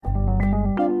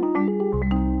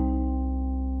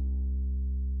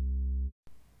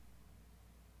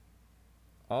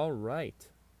All right.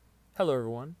 Hello,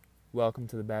 everyone. Welcome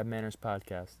to the Bad Manners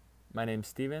Podcast. My name's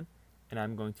Steven, and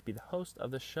I'm going to be the host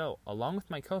of the show, along with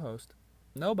my co-host,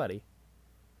 Nobody.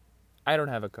 I don't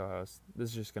have a co-host.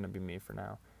 This is just going to be me for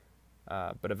now.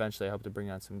 But eventually I hope to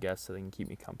bring on some guests so they can keep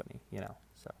me company,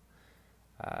 So,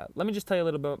 let me just tell you a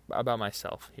little bit about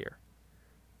myself here.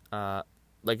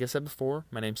 Like I said before,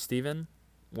 my name's Steven.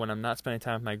 When I'm not spending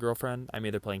time with my girlfriend, I'm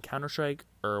either playing Counter-Strike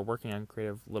or working on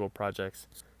creative little projects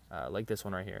like this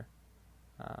one right here.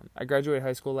 I graduated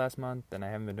high school last month, and I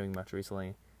haven't been doing much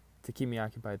recently to keep me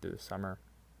occupied through the summer.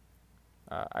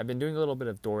 I've been doing a little bit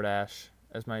of DoorDash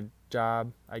as my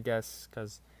job, I guess,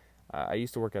 because I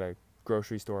used to work at a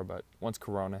grocery store, but once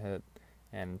Corona hit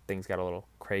and things got a little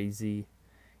crazy,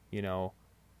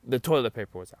 the toilet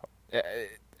paper was out.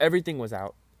 Everything was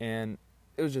out, and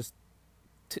it was just,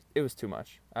 it was too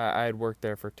much. I had worked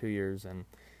there for 2 years, and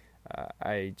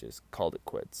I just called it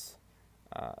quits.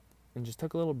 And just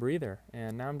took a little breather,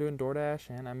 and now I'm doing DoorDash,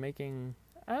 and I'm making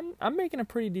a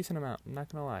pretty decent amount. I'm not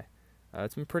gonna lie,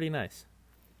 it's been pretty nice.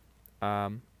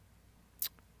 But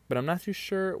I'm not too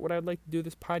sure what I'd like to do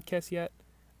this podcast yet.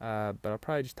 But I'll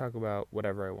probably just talk about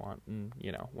whatever I want, and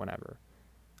whenever.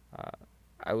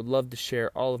 I would love to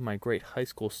share all of my great high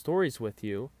school stories with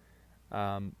you.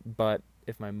 But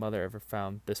if my mother ever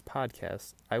found this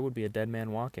podcast, I would be a dead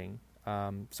man walking.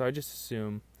 So I just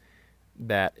assume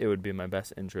that it would be in my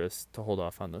best interest to hold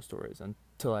off on those stories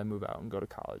until I move out and go to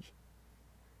college.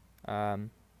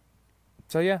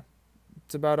 So yeah,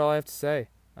 it's about all I have to say.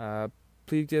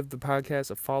 Please give the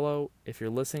podcast a follow if you're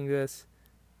listening to this.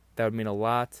 That would mean a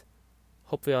lot.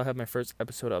 Hopefully I'll have my first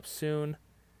episode up soon.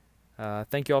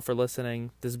 Thank you all for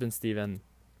listening. This has been Steven.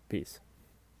 Peace.